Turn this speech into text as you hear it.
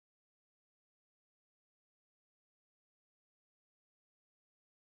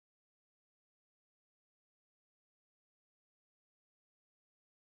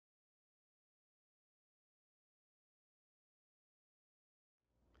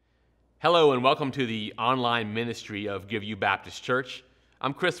Hello and welcome to the online ministry of Goodview Baptist Church.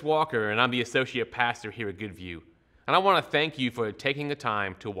 I'm Chris Walker and I'm the associate pastor here at Goodview. And I want to thank you for taking the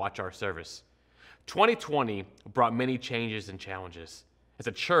time to watch our service. 2020 brought many changes and challenges. As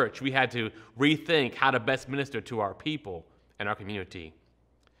a church, we had to rethink how to best minister to our people and our community.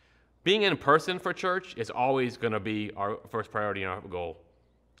 Being in person for church is always going to be our first priority and our goal.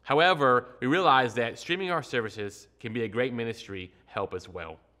 However, we realize that streaming our services can be a great ministry help as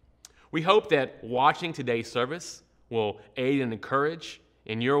well. We hope that watching today's service will aid and encourage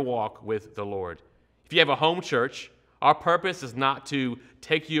in your walk with the Lord. If you have a home church, our purpose is not to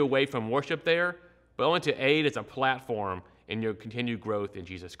take you away from worship there, but only to aid as a platform in your continued growth in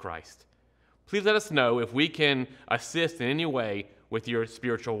Jesus Christ. Please let us know if we can assist in any way with your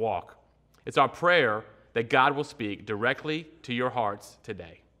spiritual walk. It's our prayer that God will speak directly to your hearts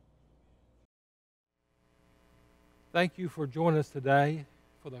today. Thank you for joining us today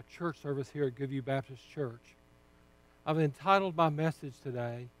for the church service here at Goodview Baptist Church. I've entitled my message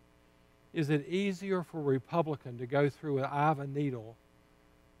today, "Is it easier for a Republican to go through an eye of a needle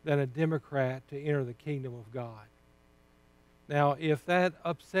than a Democrat to enter the kingdom of God?" Now, if that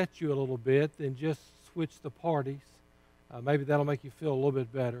upsets you a little bit, then just switch the parties. Maybe that'll make you feel a little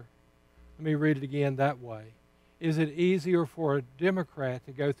bit better. Let me read it again that way. Is it easier for a Democrat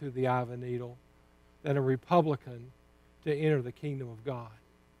to go through the eye of a needle than a Republican to enter the kingdom of God?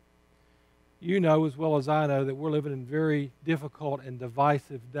 You know as well as I know that we're living in very difficult and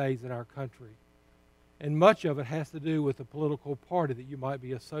divisive days in our country. And much of it has to do with the political party that you might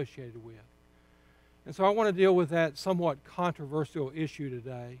be associated with. And so I want to deal with that somewhat controversial issue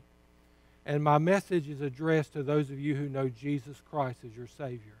today. And my message is addressed to those of you who know Jesus Christ as your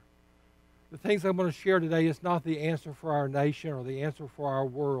Savior. The things I'm going to share today is not the answer for our nation or the answer for our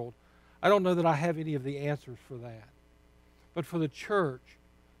world. I don't know that I have any of the answers for that. But for the church,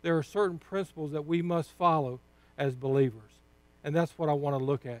 there are certain principles that we must follow as believers. And that's what I want to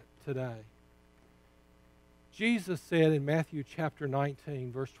look at today. Jesus said in Matthew chapter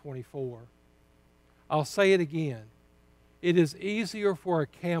 19, verse 24, I'll say it again, it is easier for a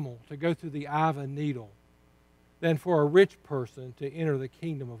camel to go through the eye of a needle than for a rich person to enter the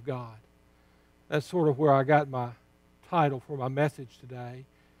kingdom of God. That's sort of where I got my title for my message today,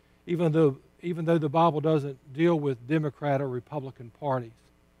 even though the Bible doesn't deal with Democrat or Republican parties.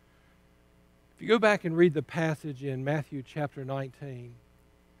 If you go back and read the passage in Matthew chapter 19,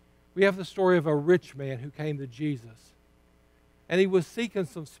 we have the story of a rich man who came to Jesus, and he was seeking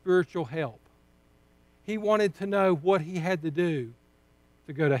some spiritual help. He wanted to know what he had to do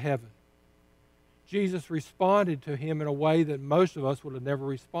to go to heaven. Jesus responded to him in a way that most of us would have never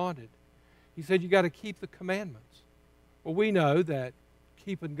responded. He said, you got to keep the commandments. Well, we know that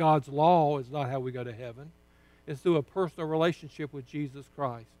keeping God's law is not how we go to heaven. It's through a personal relationship with Jesus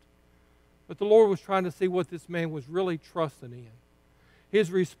Christ. But the Lord was trying to see what this man was really trusting in.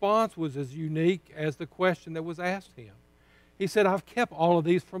 His response was as unique as the question that was asked him. He said, I've kept all of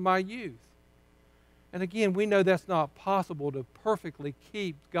these from my youth. And again, we know that's not possible to perfectly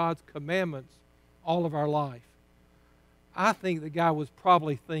keep God's commandments all of our life. I think the guy was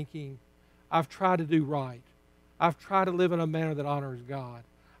probably thinking, I've tried to do right. I've tried to live in a manner that honors God.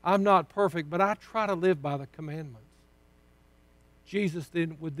 I'm not perfect, but I try to live by the commandments. Jesus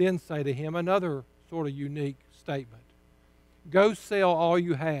would then say to him another sort of unique statement. Go sell all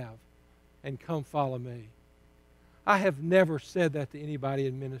you have and come follow me. I have never said that to anybody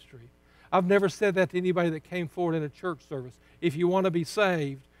in ministry. I've never said that to anybody that came forward in a church service. If you want to be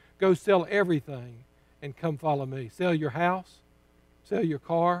saved, go sell everything and come follow me. Sell your house, sell your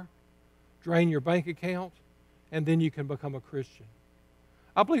car, drain your bank account, and then you can become a Christian.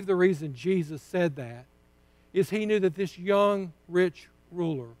 I believe the reason Jesus said that is he knew that this young, rich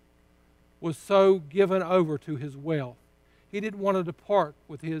ruler was so given over to his wealth. He didn't want to depart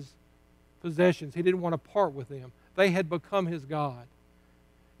with his possessions. He didn't want to part with them. They had become his God.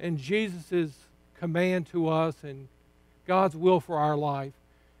 And Jesus' command to us and God's will for our life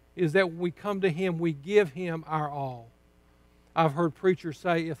is that when we come to him, we give him our all. I've heard preachers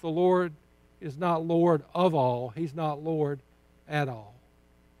say, if the Lord is not Lord of all, he's not Lord at all.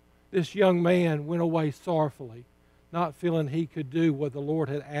 This young man went away sorrowfully, not feeling he could do what the Lord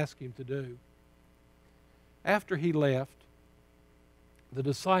had asked him to do. After he left, the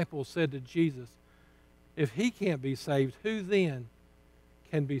disciples said to Jesus, if he can't be saved, who then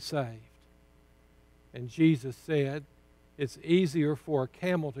can be saved? And Jesus said, it's easier for a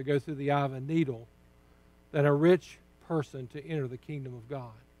camel to go through the eye of a needle than a rich person to enter the kingdom of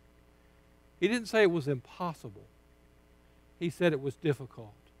God. He didn't say it was impossible. He said it was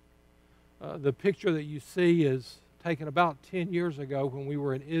difficult. The picture that you see is taken about 10 years ago when we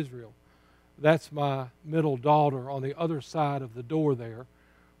were in Israel. That's my middle daughter on the other side of the door there.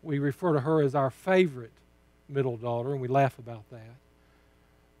 We refer to her as our favorite middle daughter, and we laugh about that.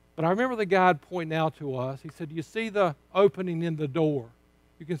 But I remember the guide pointing out to us, he said, you see the opening in the door?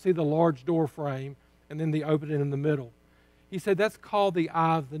 You can see the large door frame and then the opening in the middle. He said that's called the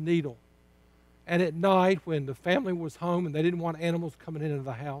eye of the needle. And at night, when the family was home and they didn't want animals coming into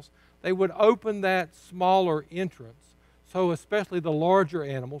the house, they would open that smaller entrance so especially the larger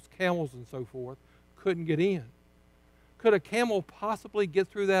animals, camels and so forth, couldn't get in. Could a camel possibly get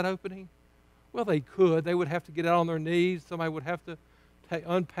through that opening? Well, they could. They would have to get out on their knees. Somebody would have to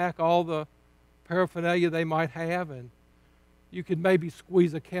unpack all the paraphernalia they might have, and you could maybe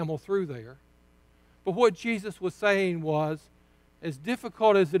squeeze a camel through there. But what Jesus was saying was, as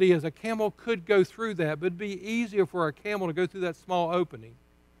difficult as it is, a camel could go through that, but it'd be easier for a camel to go through that small opening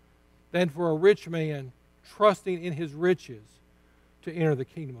than for a rich man trusting in his riches to enter the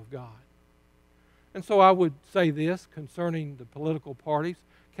kingdom of God. And so I would say this concerning the political parties.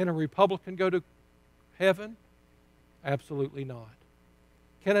 Can a Republican go to heaven? Absolutely not.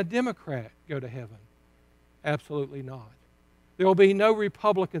 Can a Democrat go to heaven? Absolutely not. There will be no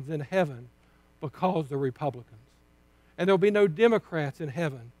Republicans in heaven because they're Republicans. And there will be no Democrats in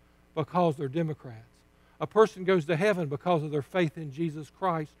heaven because they're Democrats. A person goes to heaven because of their faith in Jesus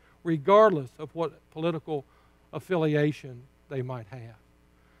Christ, regardless of what political affiliation they might have.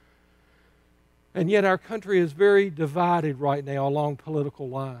 And yet our country is very divided right now along political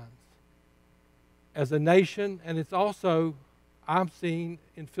lines as a nation, and it's also, I'm seeing,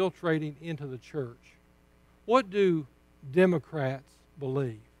 infiltrating into the church. What do Democrats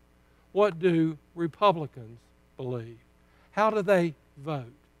believe? What do Republicans believe? How do they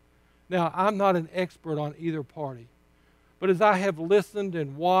vote? Now, I'm not an expert on either party, but as I have listened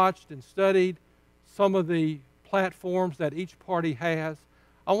and watched and studied some of the platforms that each party has,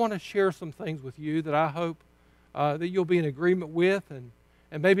 I want to share some things with you that I hope that you'll be in agreement with,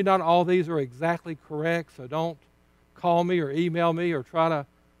 and maybe not all these are exactly correct, so don't call me or email me or try to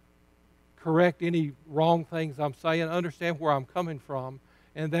correct any wrong things I'm saying. Understand where I'm coming from,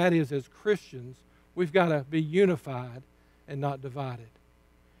 and that is, as Christians, we've got to be unified and not divided.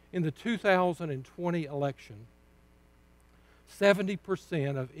 In the 2020 election,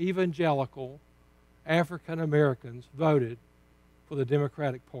 70% of evangelical African Americans voted for the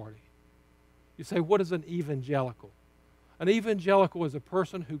Democratic Party. You say, what is an evangelical? An evangelical is a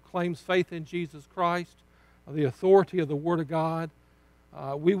person who claims faith in Jesus Christ, the authority of the Word of God.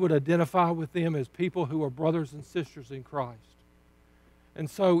 We would identify with them as people who are brothers and sisters in Christ. And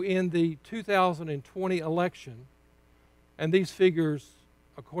so in the 2020 election, and these figures,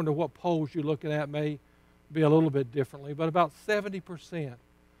 according to what polls you're looking at, may be a little bit differently, but about 70%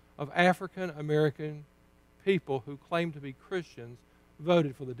 of African American people who claim to be Christians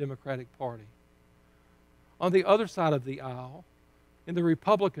voted for the Democratic Party. On the other side of the aisle, in the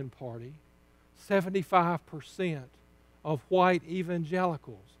Republican Party, 75% of white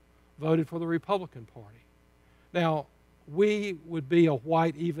evangelicals voted for the Republican Party. Now, we would be a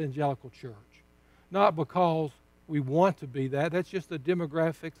white evangelical church, not because we want to be that. That's just the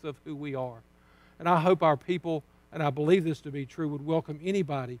demographics of who we are. And I hope our people, and I believe this to be true, would welcome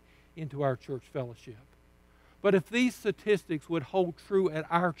anybody into our church fellowship. But if these statistics would hold true at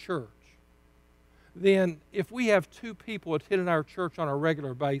our church, then if we have 2 people attending our church on a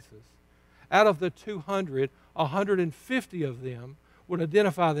regular basis, out of the 200, 150 of them would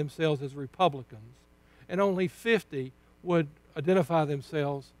identify themselves as Republicans, and only 50 would identify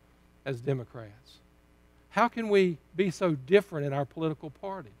themselves as Democrats. How can we be so different in our political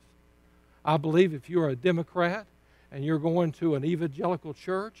parties? I believe if you're a Democrat and you're going to an evangelical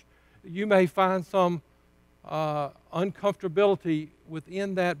church, you may find some uncomfortability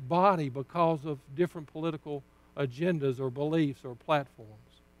within that body because of different political agendas or beliefs or platforms.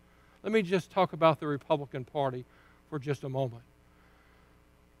 Let me just talk about the Republican Party for just a moment.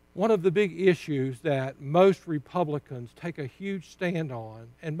 One of the big issues that most Republicans take a huge stand on,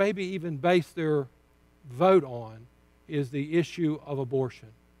 and maybe even base their vote on, is the issue of abortion.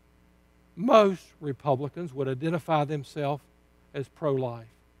 Most Republicans would identify themselves as pro-life.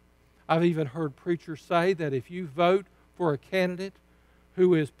 I've even heard preachers say that if you vote for a candidate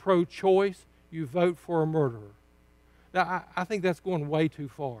who is pro-choice, you vote for a murderer. Now, I think that's going way too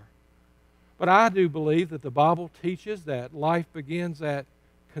far. But I do believe that the Bible teaches that life begins at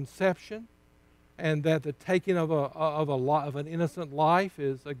conception, and that the taking of an innocent life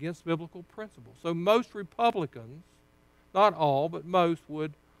is against biblical principles. So most Republicans, not all, but most,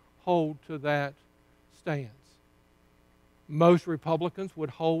 would hold to that stance. Most Republicans would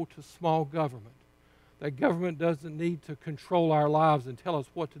hold to small government. That government doesn't need to control our lives and tell us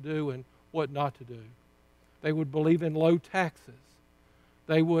what to do and what not to do. They would believe in low taxes.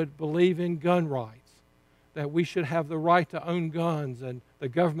 They would believe in gun rights, that we should have the right to own guns and the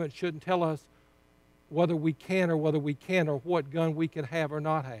government shouldn't tell us whether we can or whether we can't or what gun we can have or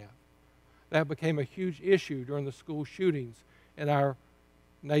not have. That became a huge issue during the school shootings in our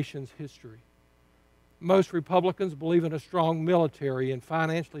nation's history. Most Republicans believe in a strong military and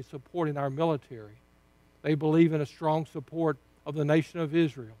financially supporting our military. They believe in a strong support of the nation of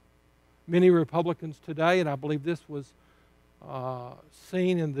Israel. Many Republicans today, and I believe this was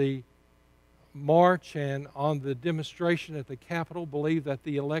seen in the march and on the demonstration at the Capitol, believe that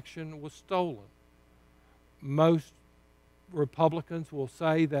the election was stolen. Most Republicans will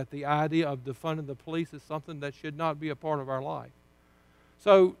say that the idea of defunding the police is something that should not be a part of our life.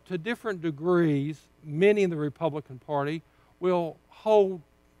 So, to different degrees, many in the Republican Party will hold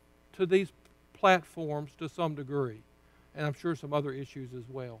to these platforms to some degree, and I'm sure some other issues as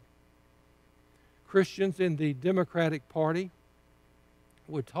well. Christians in the Democratic Party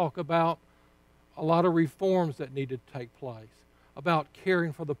would talk about a lot of reforms that need to take place, about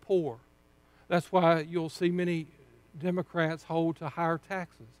caring for the poor. That's why you'll see many Democrats hold to higher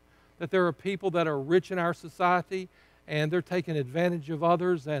taxes, that there are people that are rich in our society and they're taking advantage of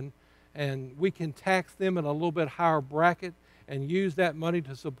others, and we can tax them in a little bit higher bracket and use that money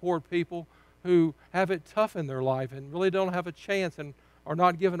to support people who have it tough in their life and really don't have a chance and are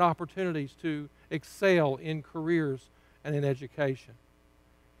not given opportunities to excel in careers and in education.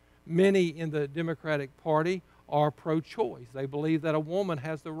 Many in the Democratic Party are pro-choice. They believe that a woman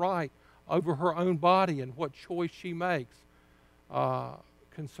has the right over her own body and what choice she makes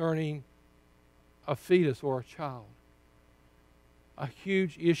concerning a fetus or a child. A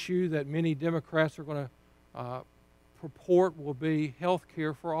huge issue that many Democrats are going to purport will be health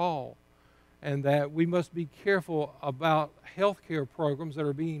care for all, and that we must be careful about health care programs that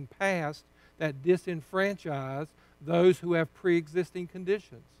are being passed that disenfranchise those who have pre-existing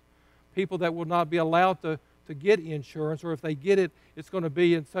conditions. People that will not be allowed to get insurance, or if they get it, it's going to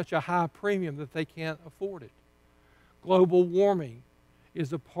be in such a high premium that they can't afford it. Global warming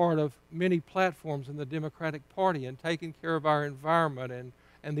is a part of many platforms in the Democratic Party, and taking care of our environment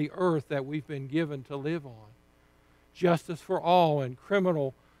and the earth that we've been given to live on. Justice for all and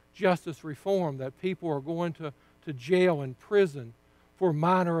criminal justice reform, that people are going to jail and prison for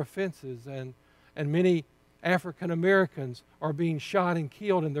minor offenses, and many African Americans are being shot and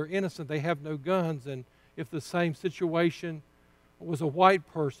killed and they're innocent, they have no guns, and if the same situation was a white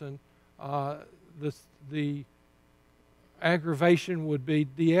person, the aggravation would be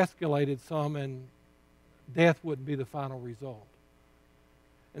de-escalated some and death wouldn't be the final result.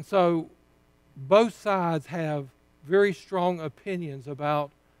 And so both sides have very strong opinions about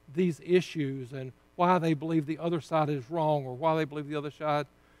these issues and why they believe the other side is wrong or why they believe the other side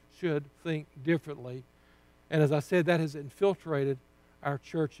should think differently. And as I said, that has infiltrated our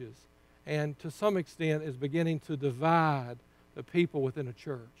churches and to some extent is beginning to divide the people within a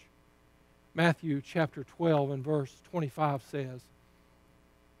church. Matthew chapter 12 and verse 25 says,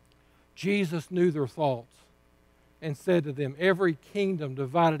 Jesus knew their thoughts and said to them, every kingdom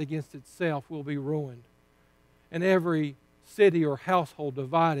divided against itself will be ruined, and every city or household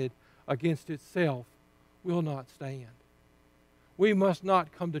divided against itself will not stand. We must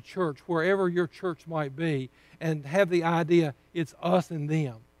not come to church, wherever your church might be, and have the idea it's us and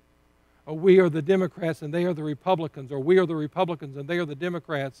them. Or we are the Democrats and they are the Republicans, or we are the Republicans and they are the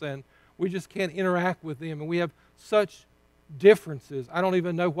Democrats, and we just can't interact with them, and we have such differences. I don't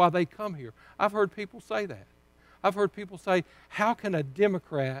even know why they come here. I've heard people say that. I've heard people say, how can a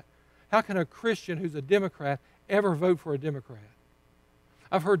Christian who's a Democrat ever vote for a Democrat?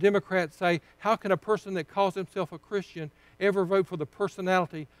 I've heard Democrats say, how can a person that calls himself a Christian ever vote for the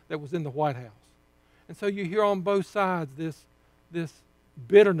personality that was in the White House? And so you hear on both sides this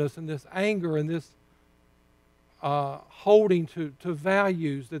bitterness and this anger and this holding to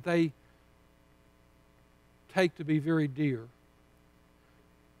values that they take to be very dear.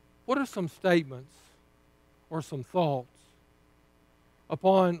 What are some statements or some thoughts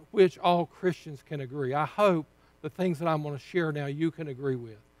upon which all Christians can agree? I hope the things that I'm going to share now you can agree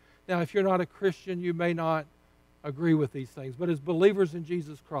with. Now, if you're not a Christian, you may not agree with these things, but as believers in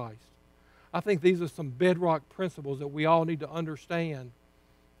Jesus Christ, I think these are some bedrock principles that we all need to understand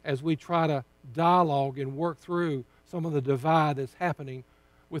as we try to dialogue and work through some of the divide that's happening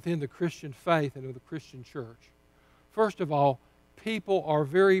within the Christian faith and in the Christian church. First of all, people are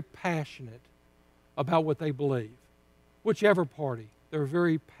very passionate about what they believe. Whichever party, they're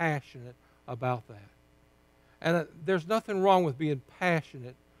very passionate about that. And there's nothing wrong with being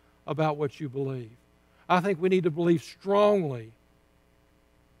passionate about what you believe. I think we need to believe strongly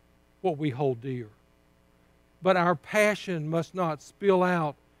what we hold dear. But our passion must not spill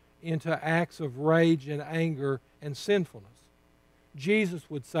out into acts of rage and anger and sinfulness. Jesus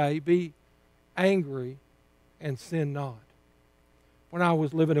would say, be angry and sin not. When I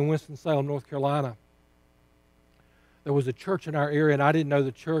was living in Winston-Salem, North Carolina, there was a church in our area, and I didn't know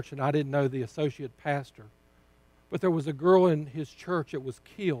the church, and I didn't know the associate pastor. But there was a girl in his church that was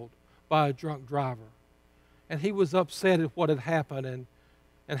killed by a drunk driver. And he was upset at what had happened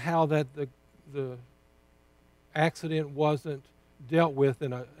and how that the accident wasn't dealt with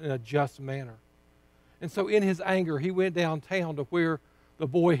in a just manner. And so in his anger, he went downtown to where the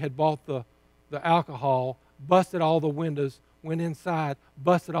boy had bought the alcohol, busted all the windows, went inside,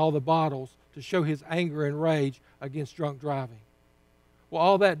 busted all the bottles to show his anger and rage against drunk driving. Well,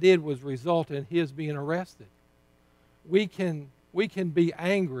 all that did was result in his being arrested. We can be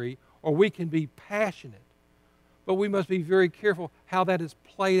angry or we can be passionate, but we must be very careful how that is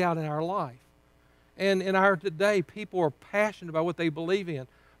played out in our life. And in our today, people are passionate about what they believe in,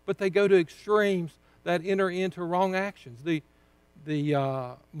 but they go to extremes that enter into wrong actions.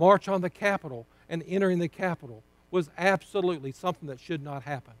 The march on the Capitol and entering the Capitol was absolutely something that should not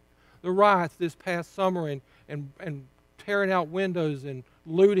happen. The riots this past summer and tearing out windows and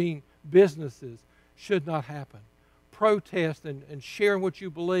looting businesses should not happen. Protest and sharing what you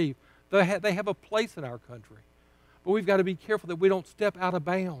believe, they have a place in our country. But we've got to be careful that we don't step out of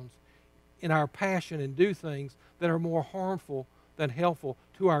bounds in our passion and do things that are more harmful than helpful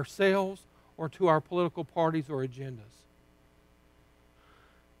to ourselves or to our political parties or agendas.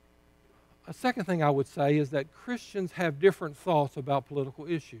 A second thing I would say is that Christians have different thoughts about political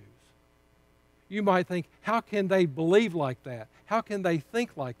issues. You might think, how can they believe like that? How can they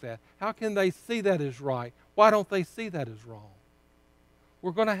think like that? How can they see that as right? Why don't they see that as wrong?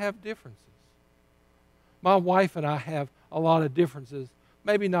 We're going to have differences. My wife and I have a lot of differences,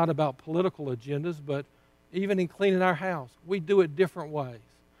 maybe not about political agendas, but even in cleaning our house. We do it different ways.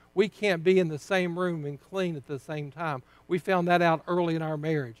 We can't be in the same room and clean at the same time. We found that out early in our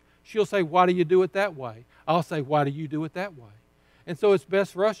marriage. She'll say, why do you do it that way? I'll say, why do you do it that way? And so it's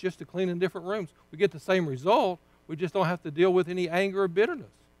best for us just to clean in different rooms. We get the same result. We just don't have to deal with any anger or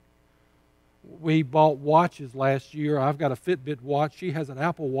bitterness. We bought watches last year. I've got a Fitbit watch. She has an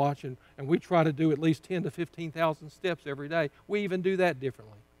Apple Watch, and we try to do at least 10 to 15,000 steps every day. We even do that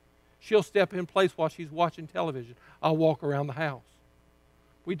differently. She'll step in place while she's watching television. I'll walk around the house.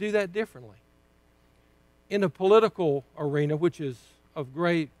 We do that differently. In the political arena, which is of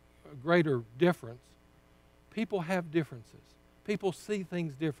greater difference, people have differences. People see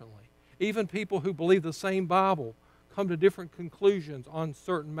things differently. Even people who believe the same Bible come to different conclusions on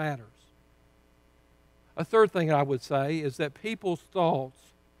certain matters. A third thing I would say is that people's thoughts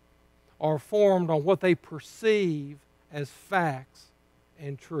are formed on what they perceive as facts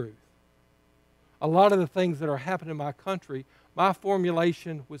and truth. A lot of the things that are happening in my country, my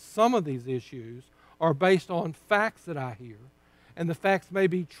formulation with some of these issues are based on facts that I hear, and the facts may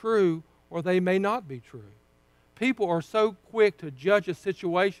be true or they may not be true. People are so quick to judge a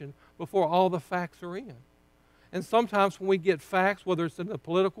situation before all the facts are in. And sometimes when we get facts, whether it's in the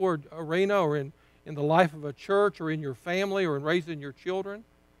political arena or in the life of a church or in your family or in raising your children,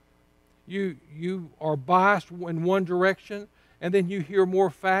 you are biased in one direction, and then you hear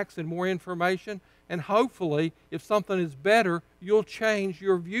more facts and more information, and hopefully, if something is better, you'll change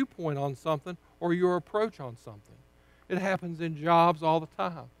your viewpoint on something or your approach on something. It happens in jobs all the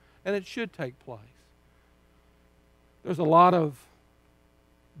time, and it should take place. There's a lot of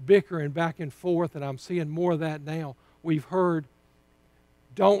bickering back and forth, and I'm seeing more of that now. We've heard,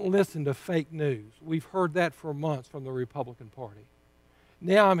 don't listen to fake news. We've heard that for months from the Republican Party.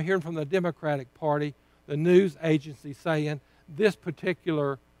 Now I'm hearing from the Democratic Party, the news agency saying this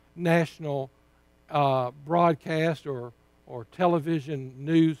particular national broadcast or television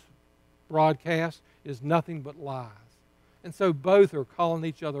news broadcast is nothing but lies. And so both are calling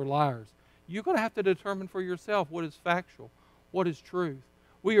each other liars. You're going to have to determine for yourself what is factual, what is truth.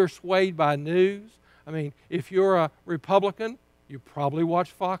 We are swayed by news. I mean, if you're a Republican, you probably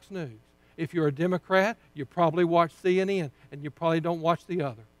watch Fox News. If you're a Democrat, you probably watch CNN, and you probably don't watch the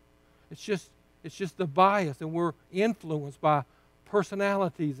other. It's just the bias, and we're influenced by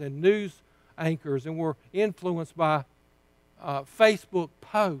personalities and news anchors, and we're influenced by Facebook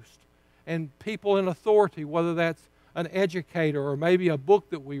posts and people in authority, whether that's an educator or maybe a book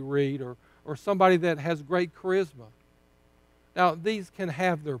that we read or somebody that has great charisma. Now, these can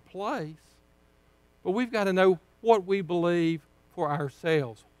have their place, but we've got to know what we believe for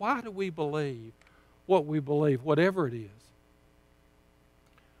ourselves. Why do we believe what we believe, whatever it is?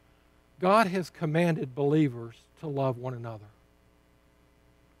 God has commanded believers to love one another.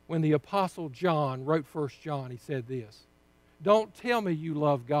 when the Apostle John wrote 1 John, he said this: "Don't tell me you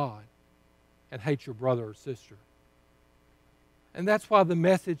love God and hate your brother or sister." And that's why the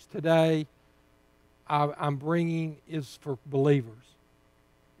message today I'm bringing is for believers.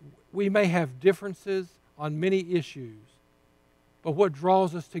 We may have differences on many issues, but what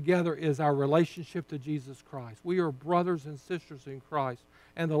draws us together is our relationship to Jesus Christ. We are brothers and sisters in Christ,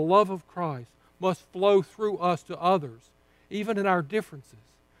 and the love of Christ must flow through us to others, even in our differences.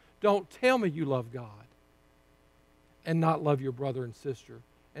 Don't tell me you love God and not love your brother and sister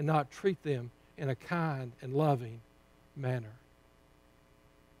and not treat them in a kind and loving manner.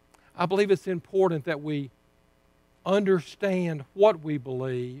 I believe it's important that we understand what we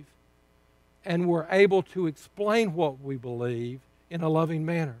believe and we're able to explain what we believe in a loving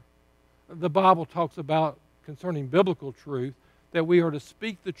manner. The Bible talks about, concerning biblical truth, that we are to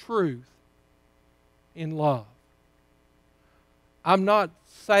speak the truth in love. I'm not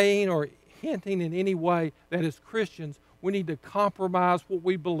saying or hinting in any way that as Christians we need to compromise what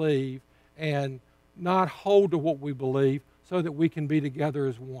we believe and not hold to what we believe so that we can be together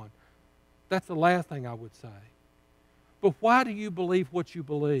as one. That's the last thing I would say. But why do you believe what you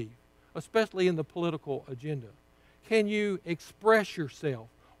believe, especially in the political agenda? Can you express yourself,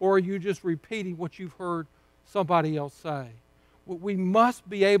 or are you just repeating what you've heard somebody else say? We must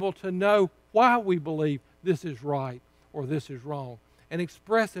be able to know why we believe this is right or this is wrong and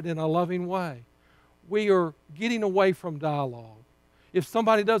express it in a loving way. We are getting away from dialogue. If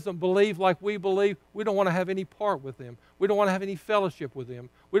somebody doesn't believe like we believe, we don't want to have any part with them. We don't want to have any fellowship with them.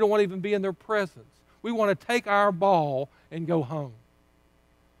 We don't want to even be in their presence. We want to take our ball and go home.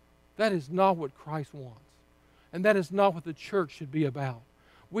 That is not what Christ wants. And that is not what the church should be about.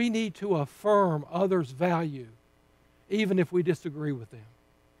 We need to affirm others' value, even if we disagree with them.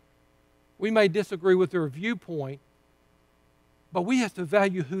 We may disagree with their viewpoint, but we have to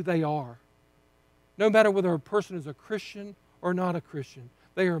value who they are. No matter whether a person is a Christian or not a Christian,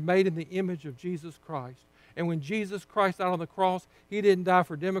 they are made in the image of Jesus Christ. And when Jesus Christ died on the cross, He didn't die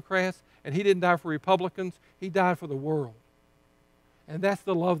for Democrats and He didn't die for Republicans. He died for the world. And that's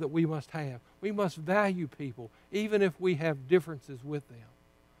the love that we must have. We must value people, even if we have differences with them.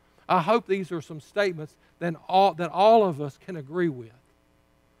 I hope these are some statements that all of us can agree with.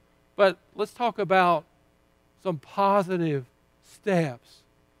 But let's talk about some positive steps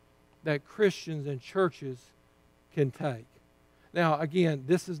that Christians and churches can take. Now, again,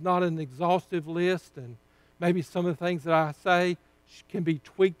 this is not an exhaustive list, and maybe some of the things that I say can be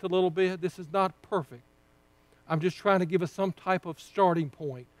tweaked a little bit. This is not perfect. I'm just trying to give us some type of starting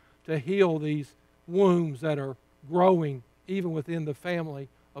point to heal these wounds that are growing even within the family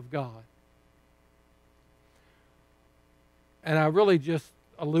of God. And I really just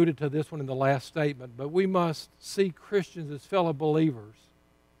alluded to this one in the last statement, but we must see Christians as fellow believers,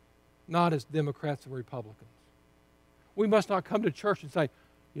 not as Democrats and Republicans. We must not come to church and say,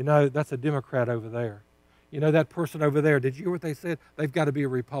 you know, that's a Democrat over there. You know, that person over there, did you hear what they said? They've got to be a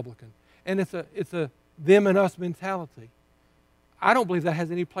Republican. And it's a them and us mentality. I don't believe that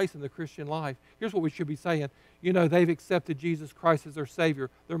has any place in the Christian life. Here's what we should be saying. You know, they've accepted Jesus Christ as their Savior.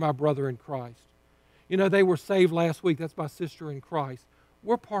 They're my brother in Christ. You know, they were saved last week. That's my sister in Christ.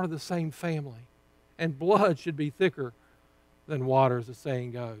 We're part of the same family. And blood should be thicker than water, as the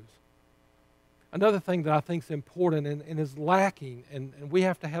saying goes. Another thing that I think is important and is lacking, and we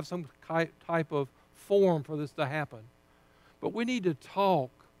have to have some type of form for this to happen, but we need to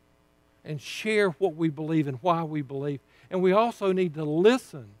talk and share what we believe and why we believe. And we also need to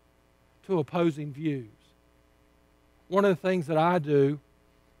listen to opposing views. One of the things that I do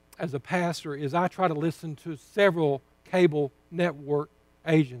as a pastor is I try to listen to several cable network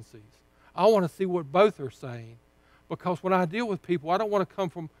agencies. I want to see what both are saying, because when I deal with people, I don't want to come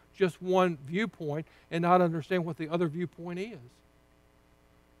from just one viewpoint and not understand what the other viewpoint is.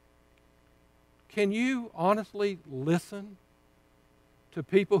 Can you honestly listen to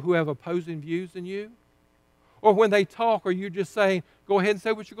people who have opposing views than you? Or when they talk, are you just saying, go ahead and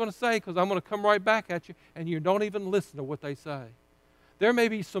say what you're going to say because I'm going to come right back at you, and you don't even listen to what they say? There may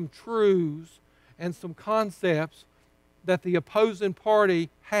be some truths and some concepts that the opposing party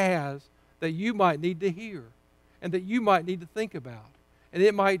has that you might need to hear and that you might need to think about. And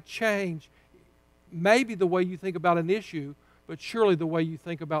it might change maybe the way you think about an issue, but surely the way you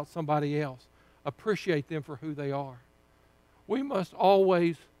think about somebody else. Appreciate them for who they are. We must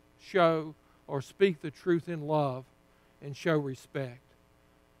always show or speak the truth in love and show respect.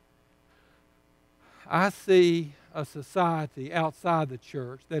 I see a society outside the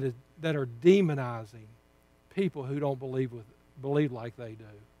church that are demonizing people who don't believe like they do.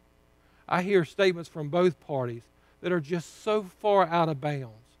 I hear statements from both parties that are just so far out of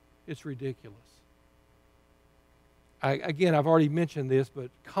bounds. it's ridiculous. Again, I've already mentioned this, but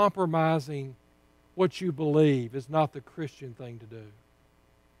compromising what you believe is not the Christian thing to do.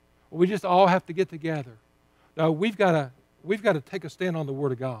 We just all have to get together. No, we've got to take a stand on the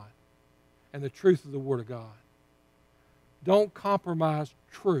Word of God and the truth of the Word of God. Don't compromise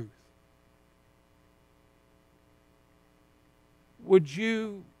truth. Would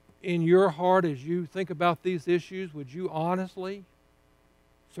you, in your heart, as you think about these issues, would you honestly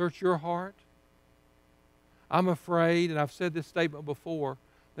search your heart? I'm afraid, and I've said this statement before,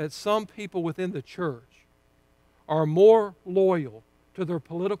 that some people within the church are more loyal to their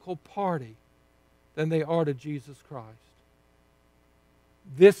political party than they are to Jesus Christ.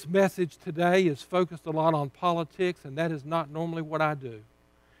 This message today is focused a lot on politics, and that is not normally what I do.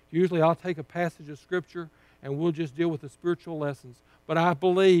 Usually I'll take a passage of Scripture and we'll just deal with the spiritual lessons. But I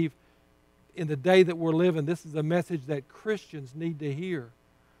believe in the day that we're living, this is a message that Christians need to hear,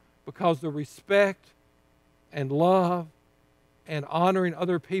 because the respect and love and honoring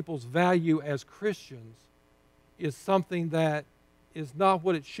other people's value as Christians is something that is not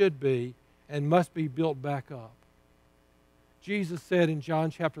what it should be and must be built back up. Jesus said in John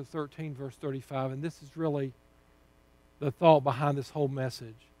chapter 13, verse 35, and this is really the thought behind this whole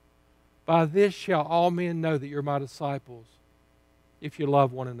message: by this shall all men know that you're my disciples, if you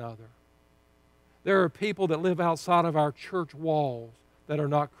love one another. There are people that live outside of our church walls that are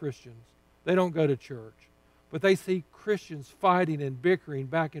not Christians. They don't go to church, but they see Christians fighting and bickering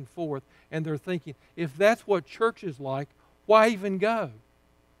back and forth, and they're thinking, if that's what church is like, why even go?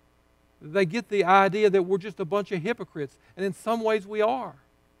 They get the idea that we're just a bunch of hypocrites, and in some ways we are,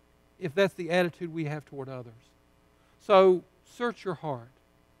 if that's the attitude we have toward others. So search your heart.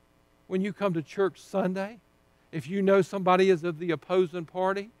 When you come to church Sunday, if you know somebody is of the opposing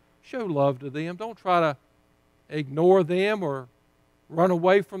party, show love to them. Don't try to ignore them or run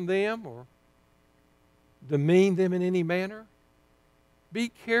away from them or demean them in any manner. Be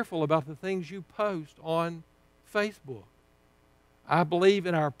careful about the things you post on Facebook. I believe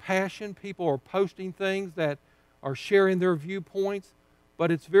in our passion. People are posting things that are sharing their viewpoints,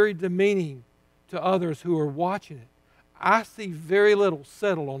 but it's very demeaning to others who are watching it. I see very little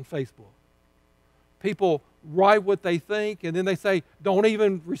settled on Facebook. People write what they think, and then they say, don't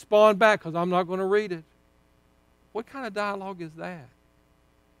even respond back because I'm not going to read it. What kind of dialogue is that?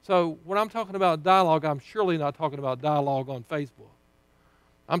 So when I'm talking about dialogue, I'm surely not talking about dialogue on Facebook.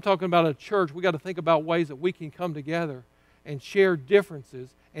 I'm talking about a church. We've got to think about ways that we can come together and share differences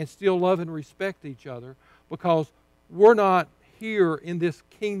and still love and respect each other, because we're not here in this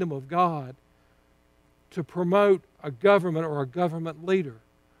kingdom of God to promote a government or a government leader.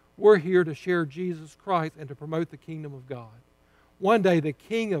 We're here to share Jesus Christ and to promote the kingdom of God. One day the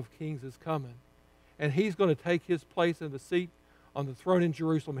King of Kings is coming, and He's going to take His place in the seat on the throne in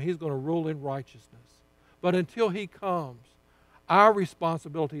Jerusalem. He's going to rule in righteousness. But until He comes, our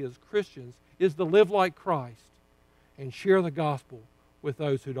responsibility as Christians is to live like Christ and share the gospel with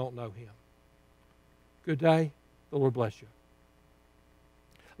those who don't know Him. Good day. The Lord bless you.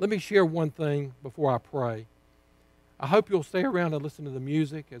 Let me share one thing before I pray. I hope you'll stay around and listen to the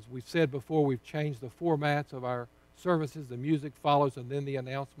music. As we've said before, we've changed the formats of our services. The music follows and then the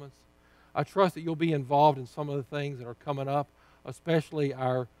announcements. I trust that you'll be involved in some of the things that are coming up, especially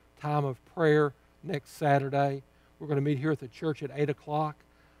our time of prayer next Saturday. We're going to meet here at the church at 8 o'clock.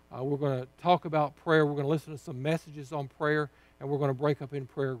 We're going to talk about prayer. We're going to listen to some messages on prayer, and we're going to break up in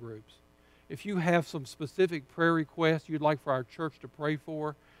prayer groups. If you have some specific prayer requests you'd like for our church to pray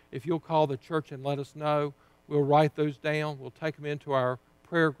for, if you'll call the church and let us know, we'll write those down. We'll take them into our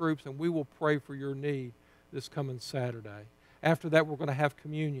prayer groups, and we will pray for your need this coming Saturday. After that, we're going to have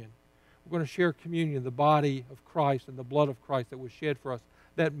communion. We're going to share communion, the body of Christ and the blood of Christ that was shed for us,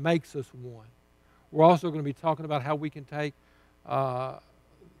 that makes us one. We're also going to be talking about how we can take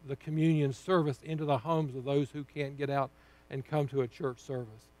the communion service into the homes of those who can't get out and come to a church service.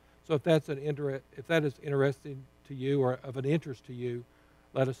 So if that is interesting to you or of an interest to you,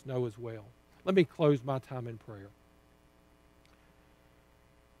 let us know as well. Let me close my time in prayer.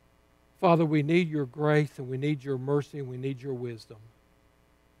 Father, we need your grace and we need your mercy and we need your wisdom,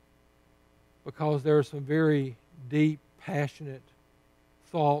 because there are some very deep, passionate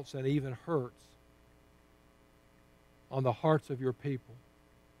thoughts and even hurts on the hearts of your people.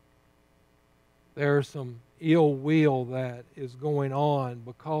 There is some ill will that is going on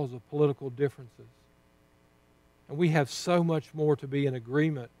because of political differences. And we have so much more to be in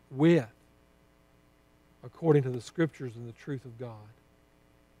agreement with, according to the Scriptures and the truth of God.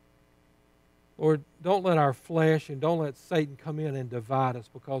 Lord, don't let our flesh and don't let Satan come in and divide us,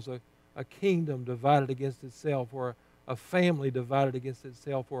 because a kingdom divided against itself, or A family divided against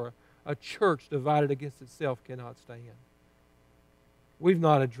itself, or a church divided against itself cannot stand. We've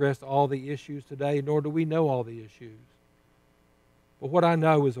not addressed all the issues today, nor do we know all the issues. But what I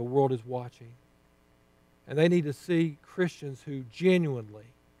know is the world is watching. And they need to see Christians who genuinely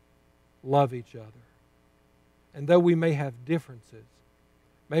love each other. And though we may have differences,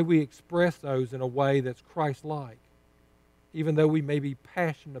 may we express those in a way that's Christ-like, even though we may be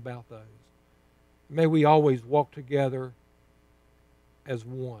passionate about those. May we always walk together as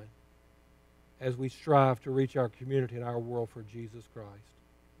one, as we strive to reach our community and our world for Jesus Christ.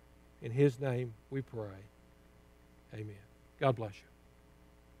 In His name we pray. Amen. God bless you.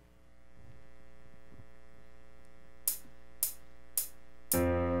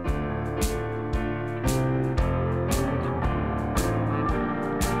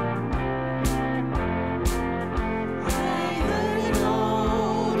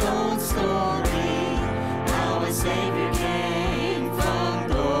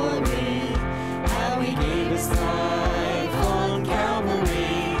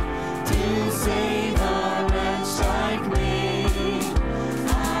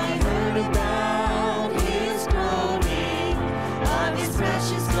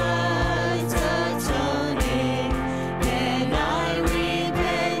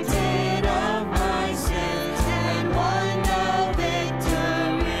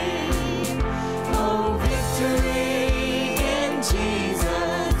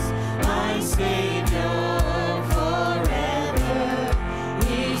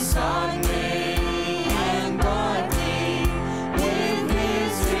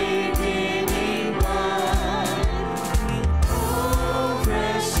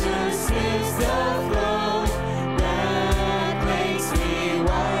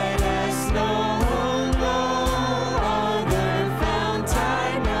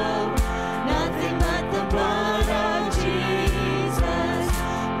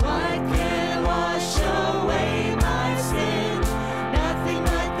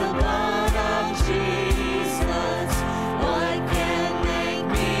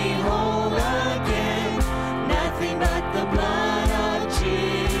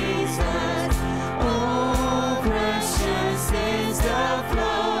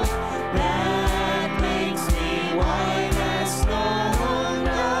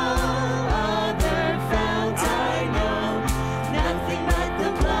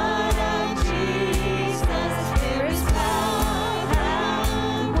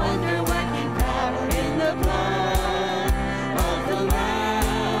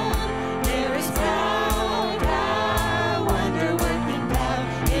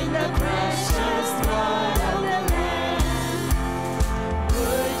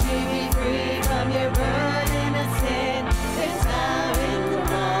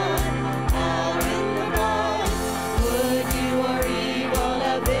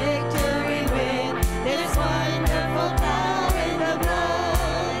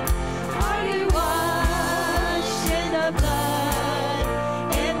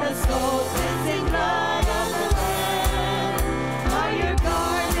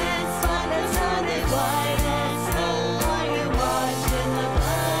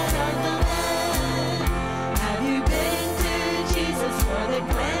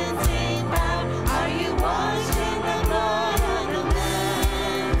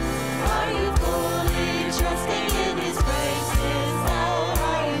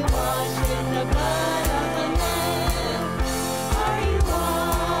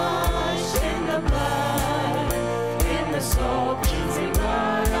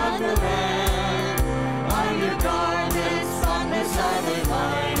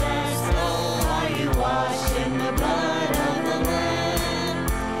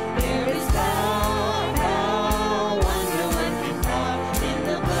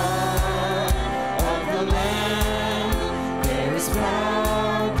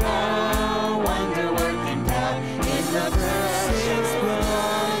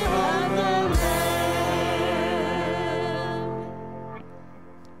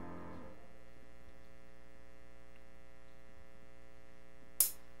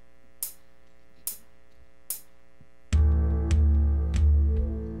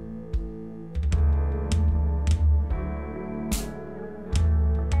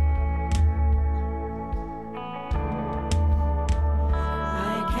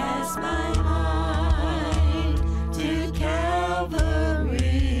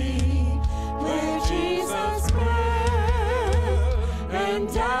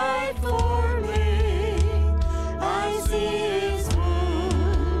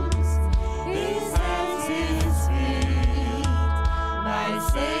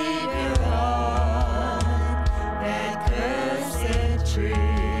 Savior, God, that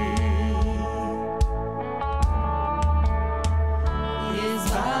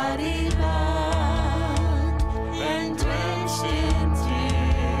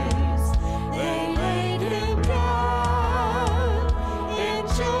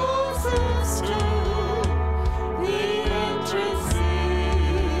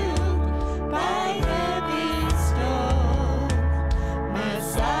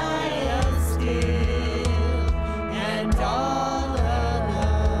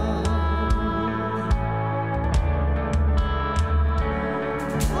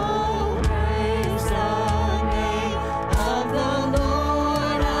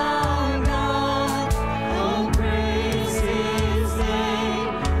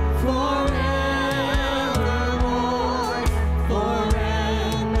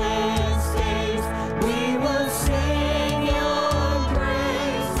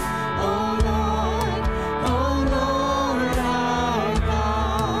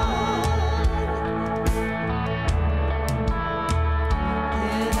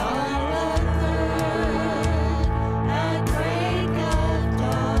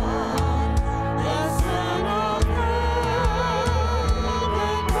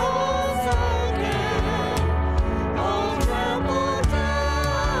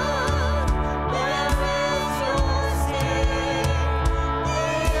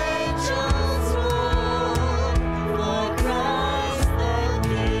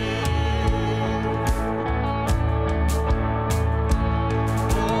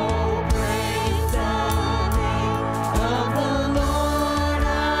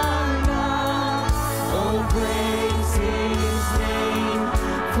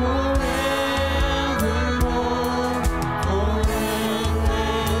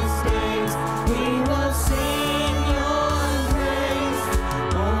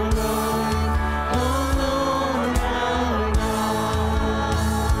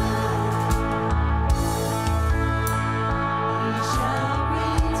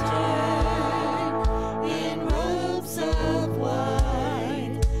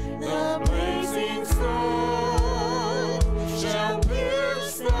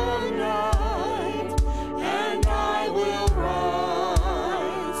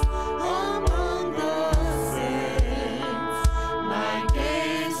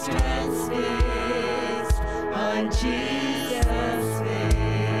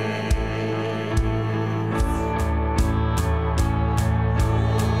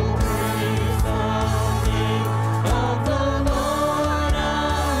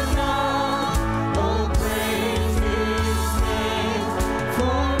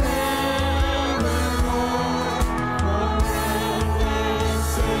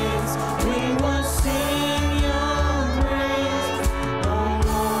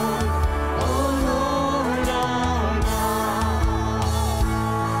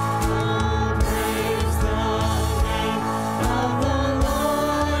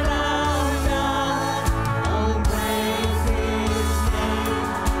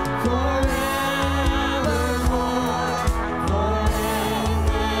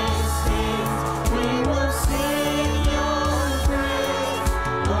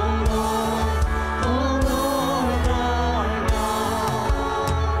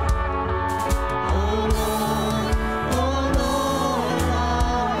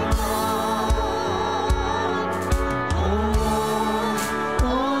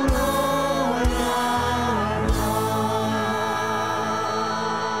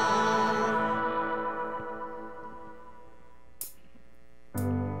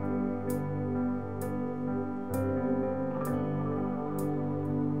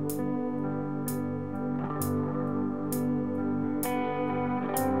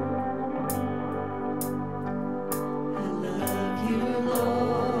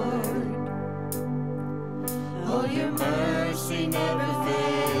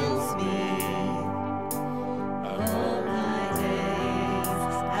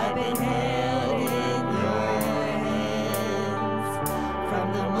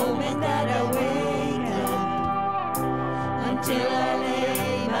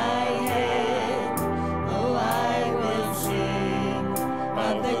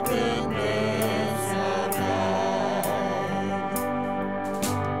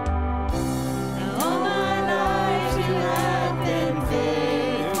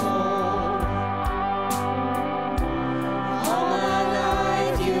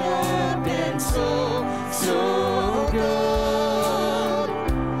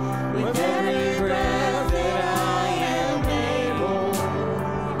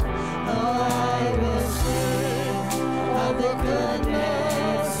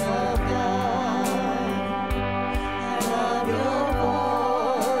goodness of God. I love your voice.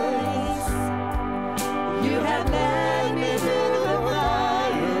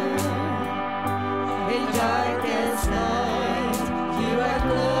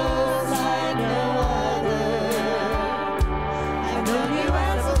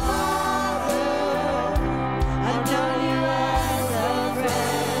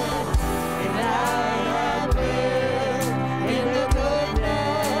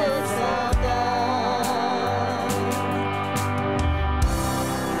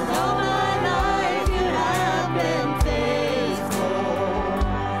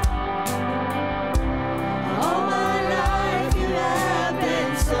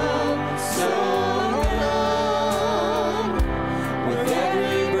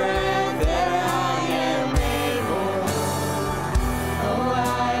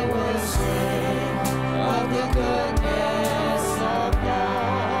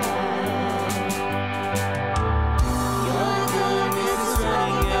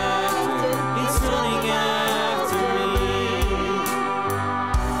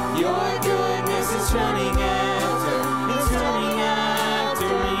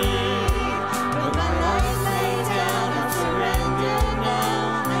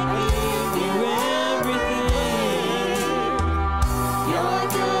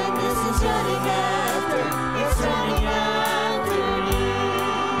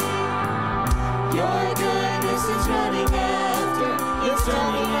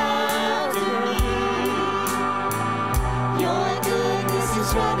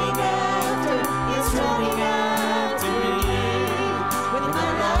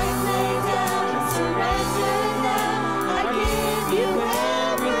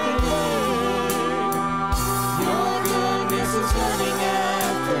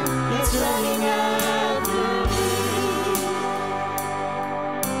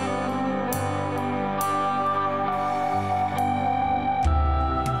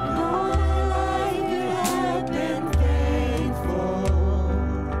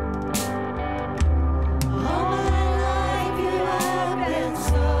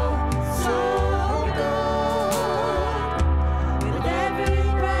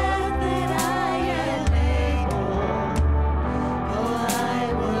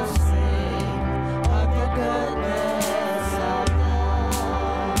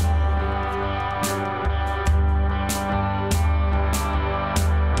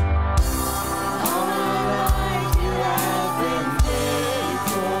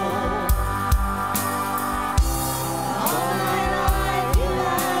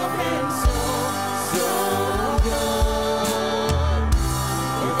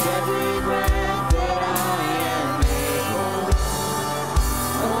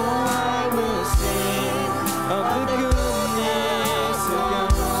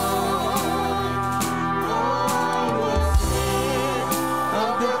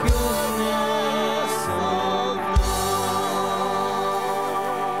 the good